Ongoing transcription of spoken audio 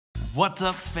What's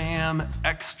up, fam?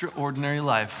 Extraordinary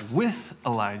Life with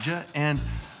Elijah. And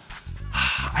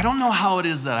I don't know how it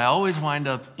is that I always wind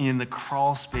up in the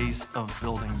crawl space of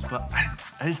buildings, but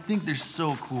I just think they're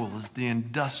so cool. Is the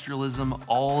industrialism,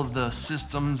 all of the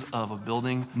systems of a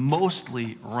building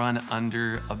mostly run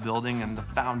under a building, and the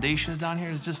foundations down here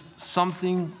is just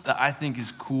something that I think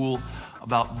is cool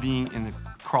about being in the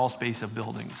crawl space of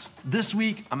buildings. This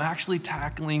week, I'm actually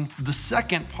tackling the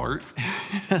second part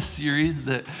in a series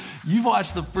that you've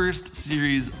watched the first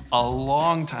series a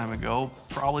long time ago,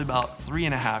 probably about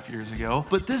 3.5 years ago.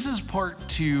 But this is part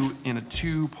 2 in a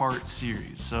 2-part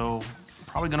series. So you're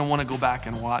probably gonna wanna go back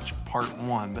and watch part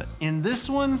 1. But in this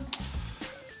one,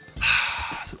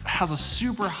 it has a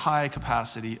super high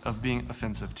capacity of being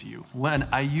offensive to you. When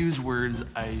I use words,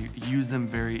 I use them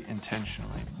very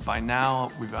intentionally. By now,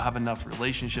 we have enough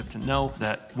relationship to know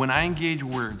that when I engage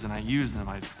words and I use them,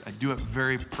 I do it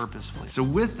very purposefully. So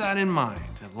with that in mind,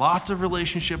 and lots of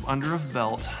relationship under a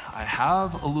belt, I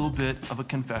have a little bit of a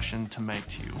confession to make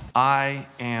to you. I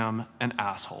am an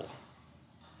asshole.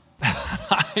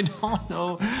 I don't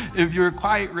know if you're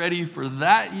quite ready for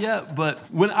that yet, but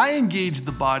when I engage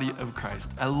the body of Christ,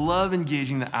 I love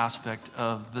engaging the aspect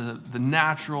of the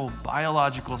natural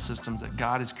biological systems that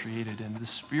God has created and the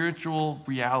spiritual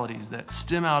realities that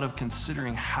stem out of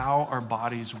considering how our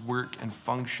bodies work and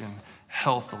function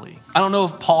healthily. I don't know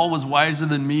if Paul was wiser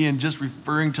than me in just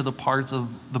referring to the parts of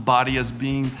the body as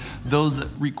being those that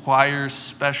require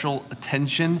special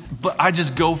attention, but I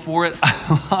just go for it.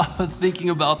 I love thinking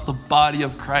about the body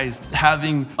of Christ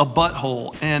having a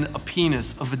butthole and a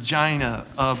penis, a vagina,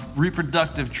 a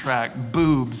reproductive tract,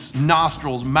 boobs,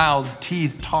 nostrils, mouths,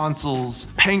 teeth, tonsils,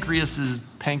 pancreases,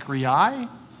 pancreas?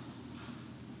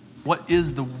 What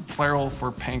is the plural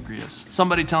for pancreas?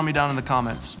 Somebody tell me down in the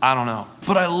comments. I don't know.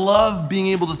 But I love being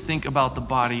able to think about the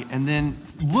body and then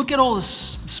look at all the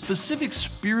specific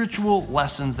spiritual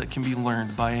lessons that can be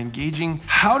learned by engaging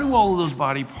how do all of those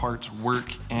body parts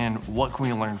work and what can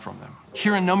we learn from them.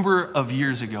 Here a number of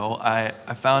years ago, I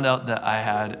found out that I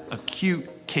had an acute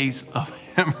case of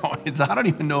hemorrhoids. I don't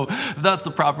even know if that's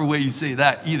the proper way you say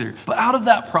that either. But out of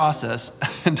that process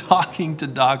and talking to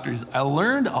doctors, I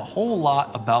learned a whole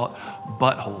lot about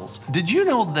buttholes. Did you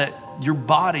know that your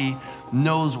body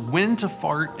knows when to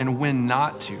fart and when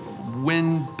not to?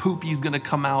 When poopy's gonna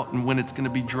come out and when it's gonna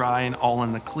be dry and all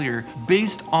in the clear,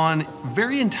 based on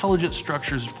very intelligent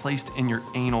structures placed in your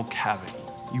anal cavity.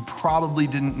 You probably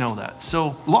didn't know that.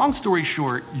 So long story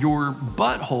short, your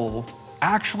butthole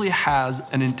actually has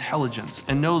an intelligence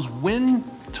and knows when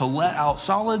to let out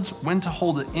solids, when to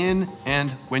hold it in, and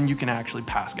when you can actually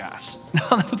pass gas.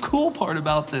 Now, the cool part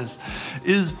about this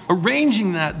is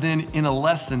arranging that then in a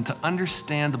lesson to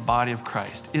understand the body of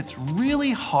Christ. It's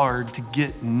really hard to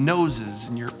get noses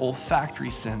in your olfactory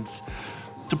sense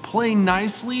to play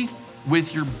nicely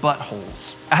with your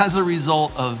buttholes. As a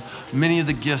result of many of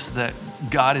the gifts that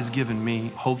God has given me,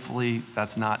 hopefully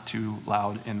that's not too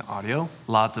loud in audio,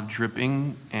 lots of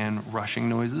dripping and rushing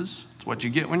noises. It's what you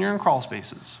get when you're in crawl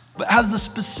spaces. But as the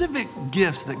specific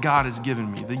gifts that God has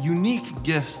given me, the unique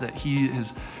gifts that He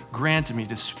has granted me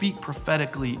to speak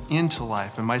prophetically into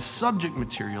life, and my subject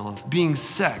material of being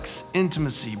sex,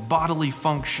 intimacy, bodily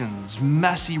functions,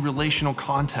 messy relational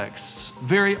contexts,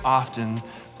 very often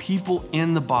people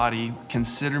in the body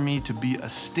consider me to be a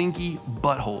stinky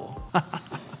butthole.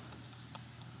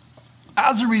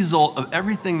 As a result of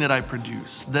everything that I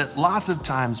produce, that lots of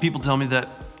times people tell me that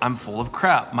I'm full of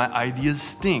crap, my ideas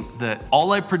stink, that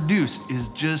all I produce is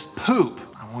just poop.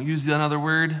 I won't use another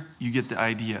word, you get the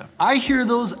idea. I hear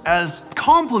those as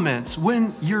compliments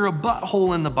when you're a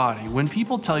butthole in the body, when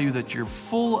people tell you that you're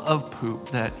full of poop,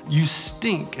 that you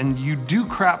stink and you do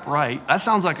crap right, that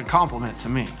sounds like a compliment to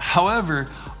me. However,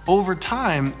 over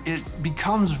time, it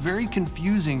becomes very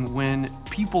confusing when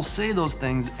people say those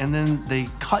things and then they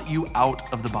cut you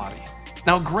out of the body.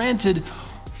 Now, granted,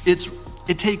 it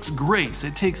takes grace,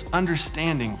 it takes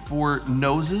understanding for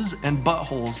noses and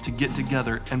buttholes to get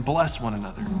together and bless one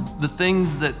another. The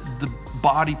things that the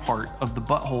body part of the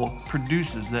butthole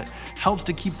produces that helps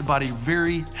to keep the body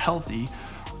very healthy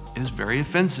is very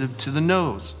offensive to the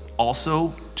nose,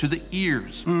 also to the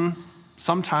ears.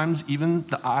 Sometimes even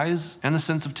the eyes and the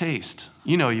sense of taste.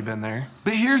 You know you've been there.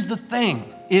 But here's the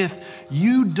thing. If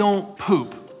you don't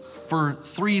poop for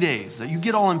 3 days, that you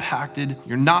get all impacted,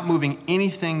 you're not moving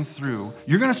anything through,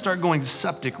 you're gonna start going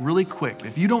septic really quick.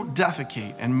 If you don't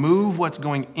defecate and move what's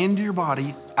going into your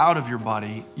body out of your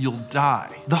body, you'll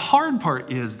die. The hard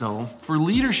part is, though, for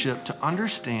leadership to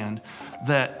understand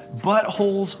that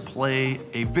buttholes play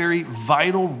a very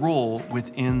vital role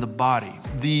within the body.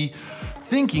 The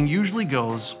thinking usually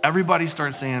goes, everybody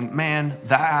starts saying, man,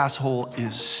 that asshole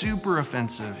is super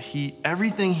offensive.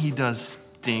 Everything he does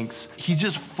stinks. He's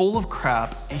just full of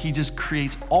crap. He just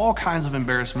creates all kinds of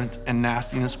embarrassments and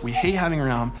nastiness. We hate having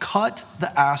around. Cut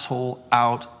the asshole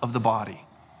out of the body.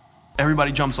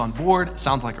 Everybody jumps on board.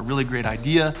 Sounds like a really great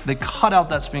idea. They cut out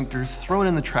that sphincter, throw it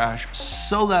in the trash,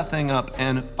 sew that thing up,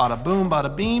 and bada boom,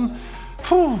 bada beam.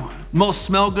 Whew. Most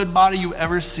smell good body you've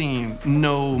ever seen.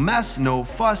 No mess, no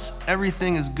fuss,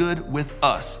 everything is good with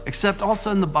us. Except all of a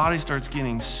sudden the body starts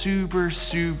getting super,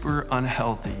 super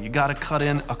unhealthy. You gotta cut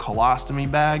in a colostomy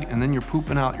bag and then you're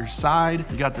pooping out your side.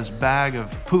 You got this bag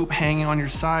of poop hanging on your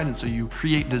side, and so you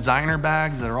create designer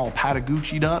bags that are all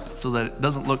Patagucci'd up so that it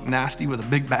doesn't look nasty with a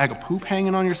big bag of poop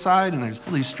hanging on your side, and there's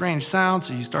all these strange sounds,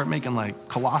 so you start making like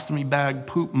colostomy bag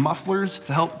poop mufflers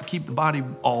to help keep the body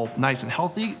all nice and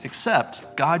healthy.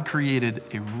 Except God created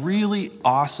a really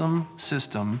awesome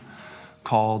system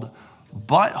called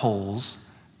buttholes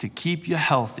to keep you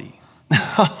healthy.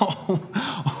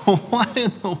 What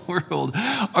in the world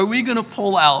are we gonna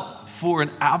pull out for an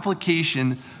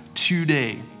application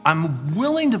today? I'm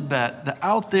willing to bet that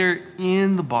out there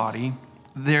in the body,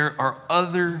 there are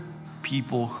other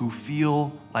people who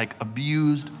feel like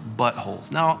abused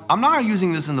buttholes. Now, I'm not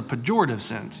using this in the pejorative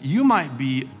sense. You might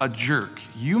be a jerk.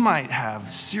 You might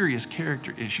have serious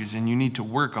character issues and you need to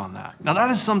work on that. Now, that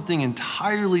is something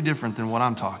entirely different than what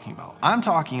I'm talking about. I'm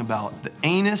talking about the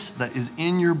anus that is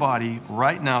in your body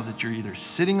right now that you're either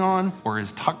sitting on or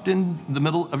is tucked in the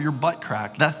middle of your butt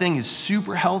crack. That thing is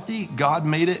super healthy. God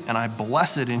made it and I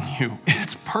bless it in you.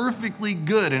 It's perfectly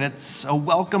good and it's a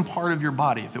welcome part of your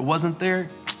body. If it wasn't there,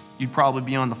 you'd probably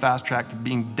be on the fast track to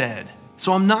being dead.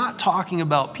 So I'm not talking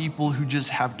about people who just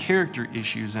have character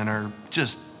issues and are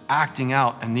just acting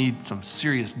out and need some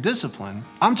serious discipline.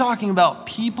 I'm talking about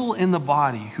people in the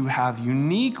body who have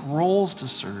unique roles to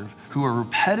serve, who are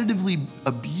repetitively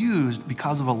abused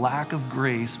because of a lack of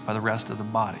grace by the rest of the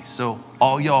body. So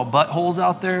all y'all buttholes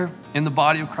out there in the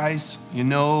body of Christ, you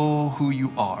know who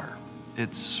you are.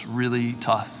 It's really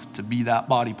tough to be that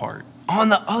body part. On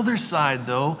the other side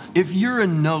though, if you're a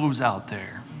nose out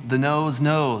there, the nose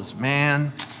knows,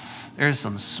 man, there's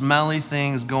some smelly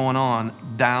things going on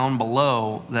down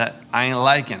below that I ain't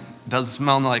liking. Doesn't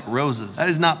smell like roses. That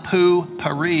is not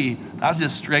poo-pourri. That's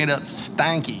just straight up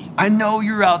stanky. I know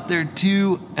you're out there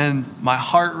too, and my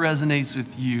heart resonates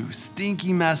with you.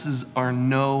 Stinky messes are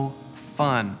no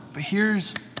fun. But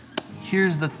here's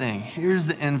the thing. Here's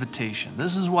the invitation.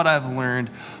 This is what I've learned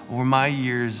over my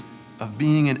years of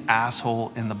being an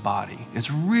asshole in the body.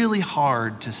 It's really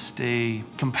hard to stay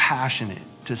compassionate,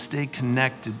 to stay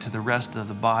connected to the rest of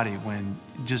the body when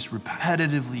you just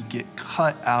repetitively get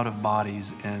cut out of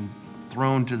bodies and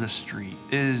thrown to the street.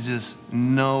 It is just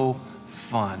no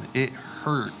fun. It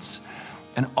hurts.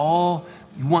 And all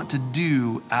you want to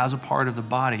do as a part of the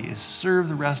body is serve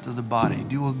the rest of the body,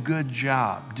 do a good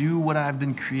job, do what I've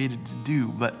been created to do.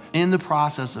 But in the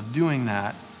process of doing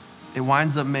that, it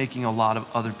winds up making a lot of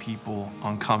other people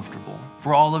uncomfortable.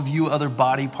 For all of you other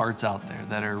body parts out there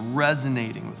that are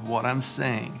resonating with what I'm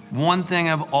saying, one thing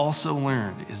I've also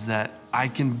learned is that I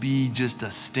can be just a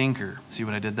stinker. See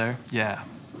what I did there? Yeah,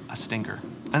 a stinker.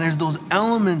 And there's those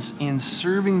elements in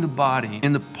serving the body,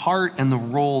 in the part and the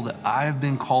role that I've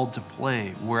been called to play,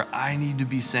 where I need to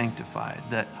be sanctified,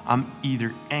 that I'm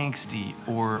either angsty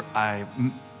or I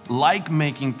like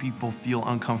making people feel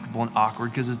uncomfortable and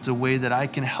awkward because it's a way that I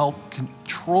can help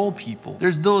control people.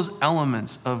 There's those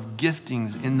elements of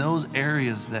giftings in those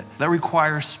areas that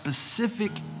require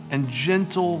specific and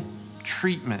gentle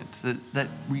treatment, that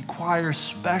require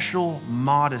special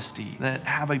modesty, that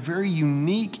have a very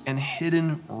unique and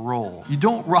hidden role. You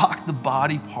don't rock the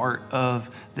body part of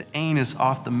the anus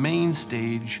off the main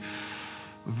stage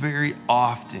very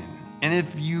often. And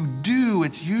if you do,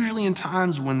 it's usually in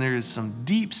times when there is some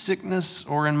deep sickness,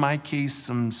 or in my case,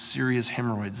 some serious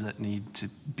hemorrhoids that need to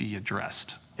be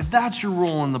addressed. If that's your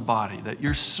role in the body, that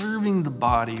you're serving the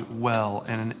body well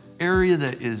in an area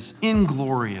that is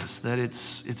inglorious, that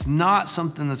it's not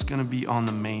something that's gonna be on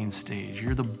the main stage,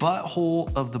 you're the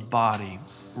butthole of the body,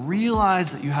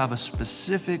 realize that you have a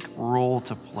specific role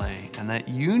to play and that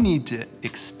you need to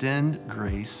extend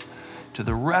grace to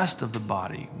the rest of the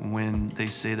body when they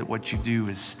say that what you do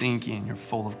is stinky and you're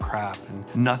full of crap and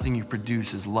nothing you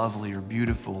produce is lovely or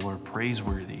beautiful or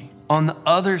praiseworthy. On the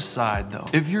other side though,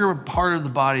 if you're a part of the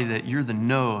body that you're the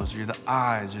nose, or you're the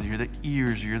eyes, or you're the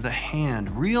ears, or you're the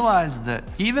hand, realize that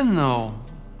even though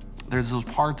there's those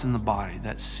parts in the body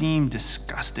that seem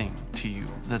disgusting to you,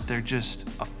 that they're just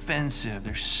offensive,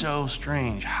 they're so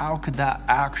strange. How could that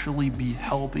actually be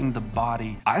helping the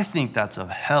body? I think that's of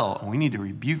hell, and we need to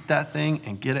rebuke that thing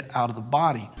and get it out of the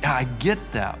body. Yeah, I get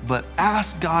that, but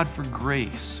ask God for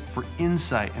grace, for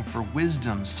insight, and for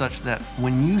wisdom, such that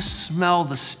when you smell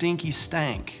the stinky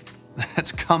stank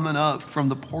that's coming up from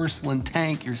the porcelain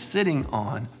tank you're sitting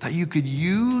on, that you could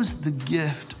use the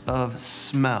gift of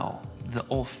smell, the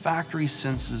olfactory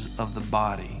senses of the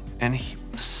body, and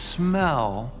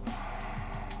smell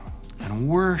and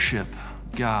worship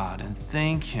God and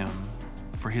thank Him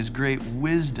for His great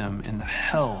wisdom in the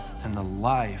health and the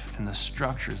life and the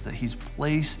structures that He's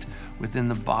placed within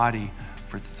the body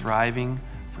for thriving,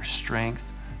 for strength,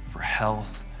 for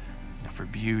health, and for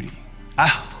beauty.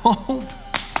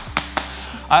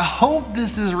 I hope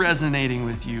this is resonating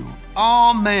with you.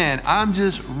 Oh man, I'm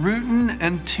just rooting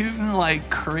and tooting like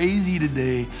crazy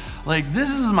today. Like, this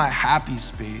is my happy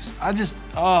space.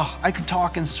 I could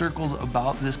talk in circles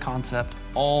about this concept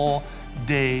all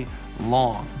day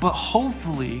long. But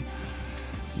hopefully,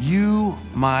 you,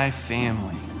 my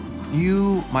family,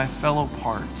 you, my fellow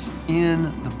parts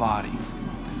in the body,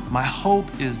 my hope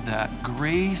is that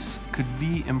grace could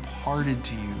be imparted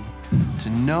to you to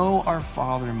know our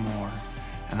Father more,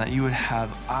 and that you would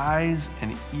have eyes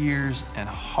and ears and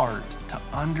heart to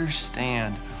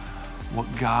understand what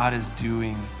God is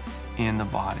doing in the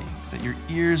body. That your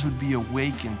ears would be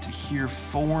awakened to hear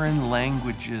foreign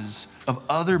languages of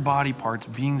other body parts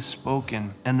being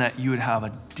spoken, and that you would have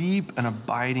a deep and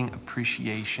abiding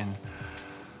appreciation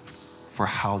for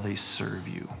how they serve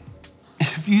you.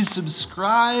 If you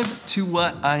subscribe to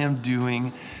what I am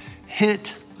doing,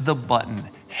 hit the button.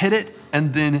 Hit it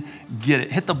and then get it.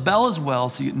 Hit the bell as well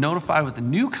so you get notified with the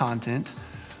new content,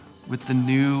 with the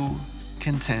new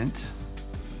content.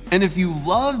 And if you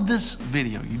loved this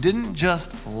video, you didn't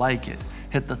just like it,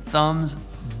 hit the thumbs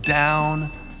down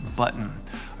button.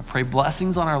 I pray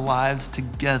blessings on our lives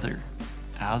together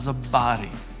as a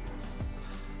body.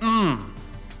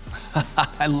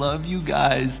 I love you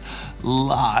guys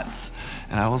lots,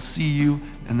 and I will see you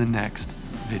in the next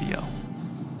video.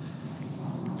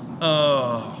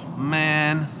 Oh,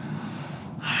 man.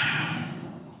 I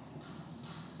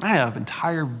have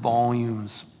entire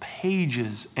volumes,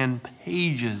 pages and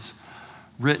pages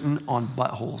written on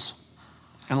buttholes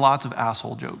and lots of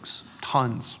asshole jokes,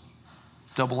 tons,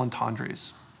 double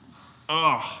entendres.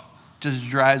 Ugh, just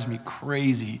drives me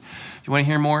crazy. If you want to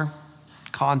hear more,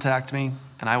 contact me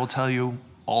and I will tell you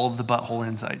all of the butthole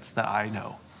insights that I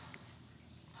know.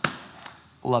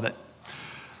 Love it.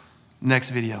 Next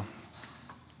video.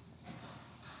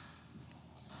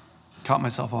 Caught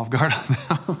myself off guard on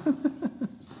that one.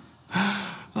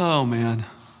 Oh, man.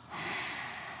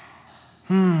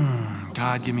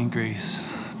 God, give me grace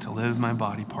to live my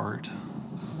body part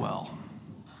well.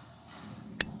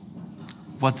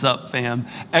 What's up, fam?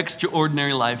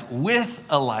 Extraordinary Life with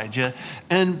Elijah.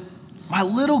 And my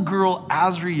little girl,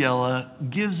 Azriela,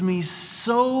 gives me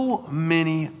so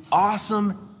many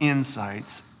awesome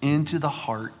insights into the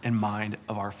heart and mind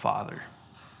of our Father.